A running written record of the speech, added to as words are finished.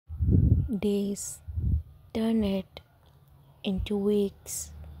Days turned into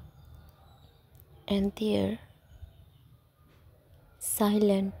weeks, and their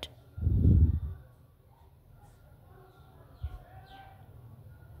silent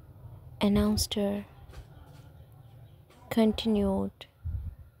announcer continued.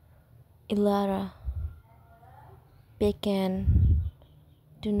 Ilara began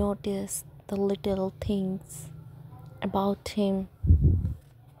to notice the little things about him,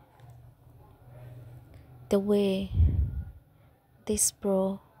 the way this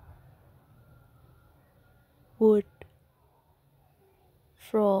bro would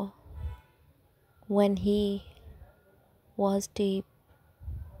frown when he was deep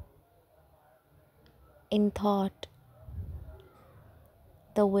in thought,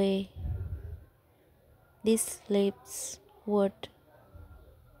 the way these lips would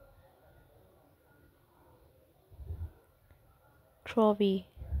curve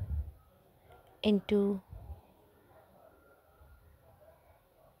into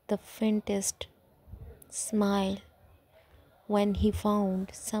the faintest smile when he found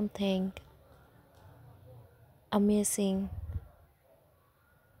something amazing.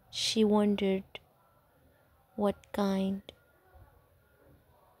 She wondered what kind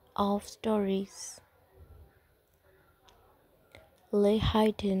of stories lay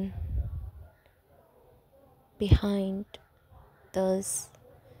hidden behind those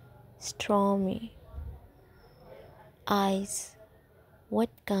stormy eyes, what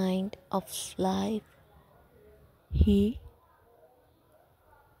kind of life he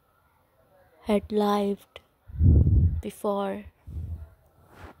had lived before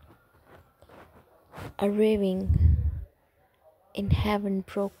arriving in heaven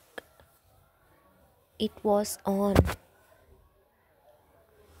broke. It was on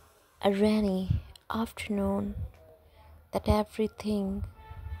a rainy afternoon that everything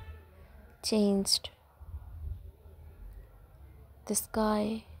changed. The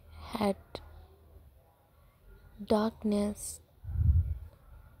sky had darkness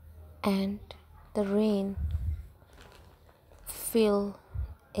and the rain fell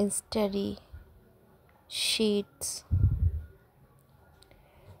in steady sheets,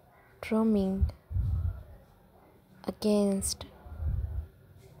 drumming against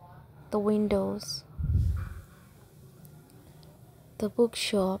the windows. The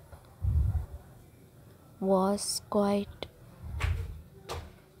bookshop was quiet,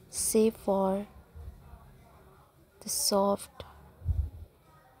 save for the soft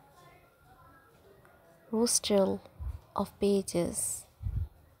rustle of pages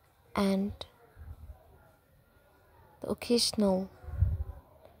and the occasional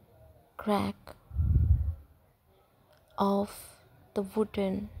crack of the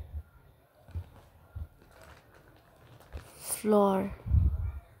wooden floor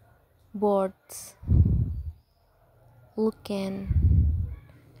boards. Lucan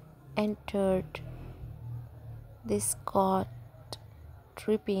entered this court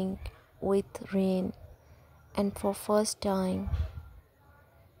dripping with rain, and for first time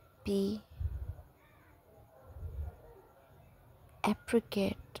be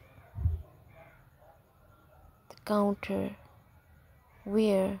appreciate the counter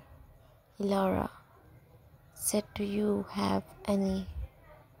where Laura said, "Do you have any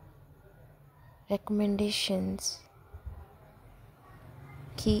recommendations?"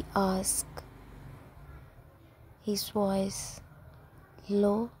 He asked, his voice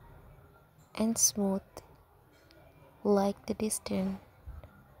low and smooth like the distant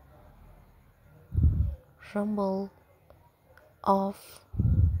rumble of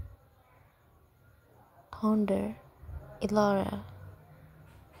thunder. Ilara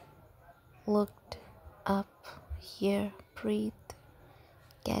looked up, here, breathe,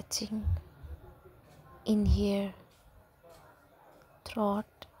 catching in her throat.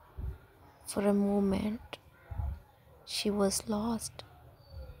 For a moment, she was lost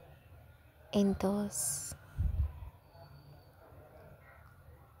in those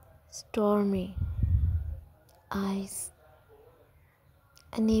stormy eyes,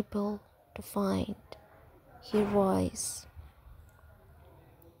 unable to find her voice.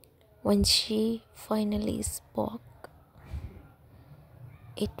 When she finally spoke,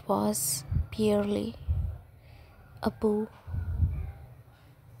 it was purely a boo,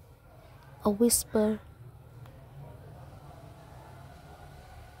 a whisper.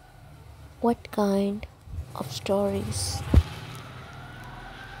 What kind of stories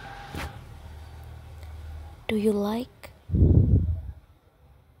do you like?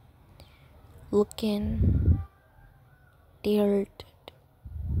 Looking tilted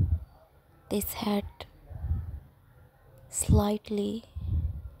his head slightly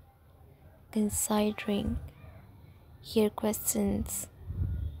considering, hear questions,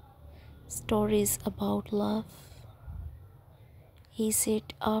 stories about love. He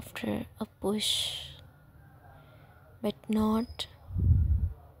said after a push, but not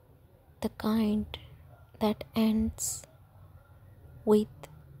the kind that ends with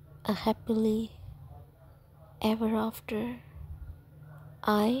a happily ever after.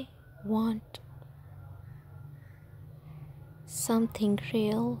 I want something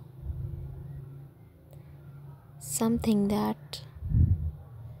real, something that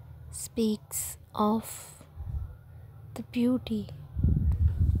speaks of the beauty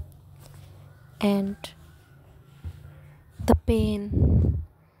and the pain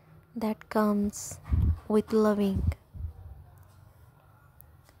that comes with loving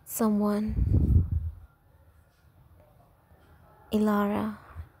someone. Ilara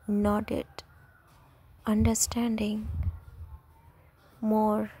nodded, understanding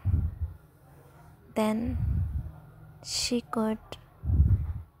more than she could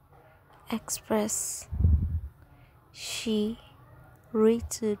express. She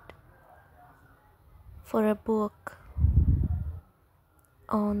reached for a book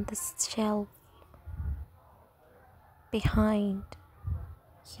on the shelf behind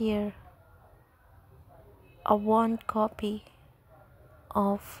here, a worn copy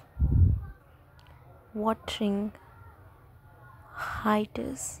of Watering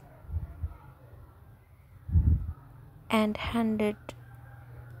Heights, and handed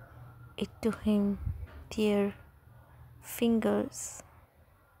it to him. Their fingers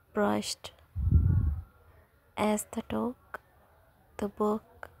brushed as they took the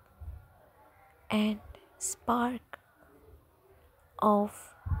book, and spark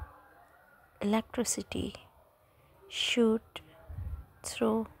of electricity shoot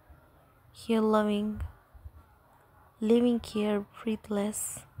through her living here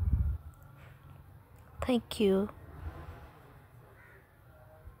breathless. Thank you.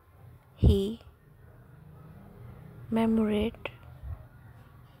 He murmured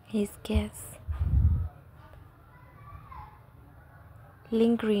his guess,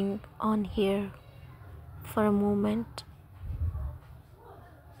 lingering on here for a moment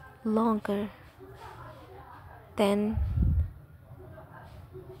longer than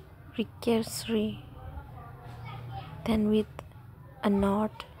recursory. Then with a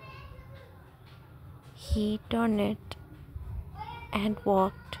nod he turned and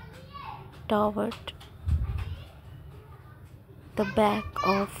walked toward the back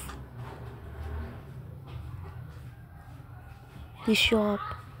of the shop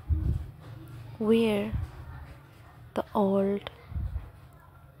where the old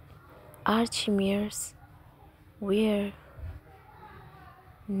armchairs were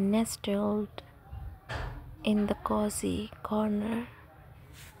nestled in the cozy corner.